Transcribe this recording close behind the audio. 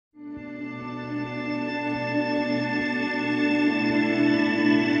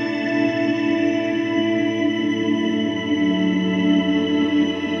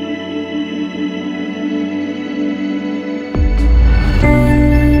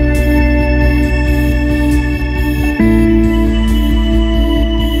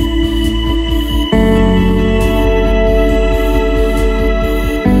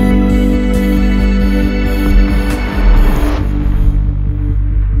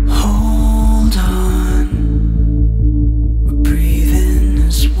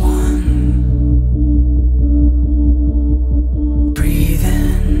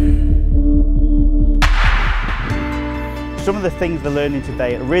some of the things they're learning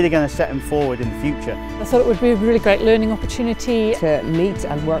today are really going to set them forward in the future. I thought it would be a really great learning opportunity to meet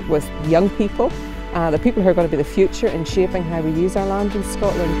and work with young people, the people who are going to be the future in shaping how we use our land in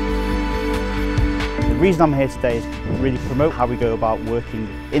Scotland. The reason I'm here today is to really promote how we go about working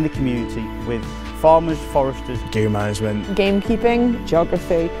in the community with farmers, foresters, game management, gamekeeping,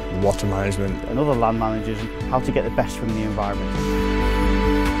 geography, water management and other land managers, and how to get the best from the environment.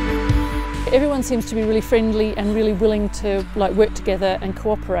 Everyone seems to be really friendly and really willing to work together and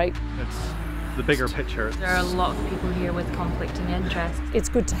cooperate. It's the bigger picture. There are a lot of people here with conflicting interests. It's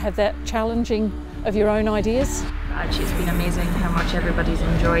good to have that challenging of your own ideas. Actually, it's been amazing how much everybody's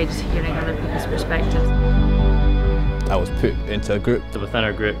enjoyed hearing other people's perspectives. I was put into a group. So within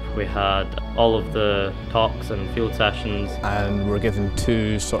our group we had all of the talks and field sessions. And we're given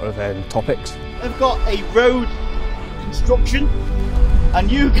two sort of topics. I've got a road construction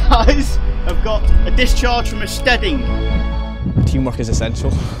and you guys have got a discharge from a steading. Teamwork is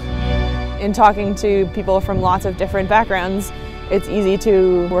essential. In talking to people from lots of different backgrounds, it's easy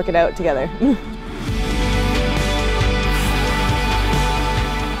to work it out together.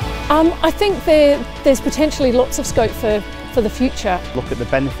 I think there's potentially lots of scope for the future. Look at the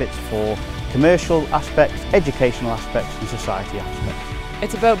benefits for commercial aspects, educational aspects and society aspects.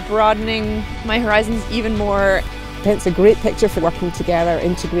 It's about broadening my horizons even more. It's a great picture for working together,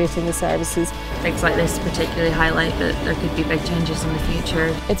 integrating the services. Things like this particularly highlight that there could be big changes in the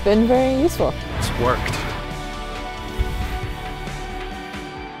future. It's been very useful. It's worked.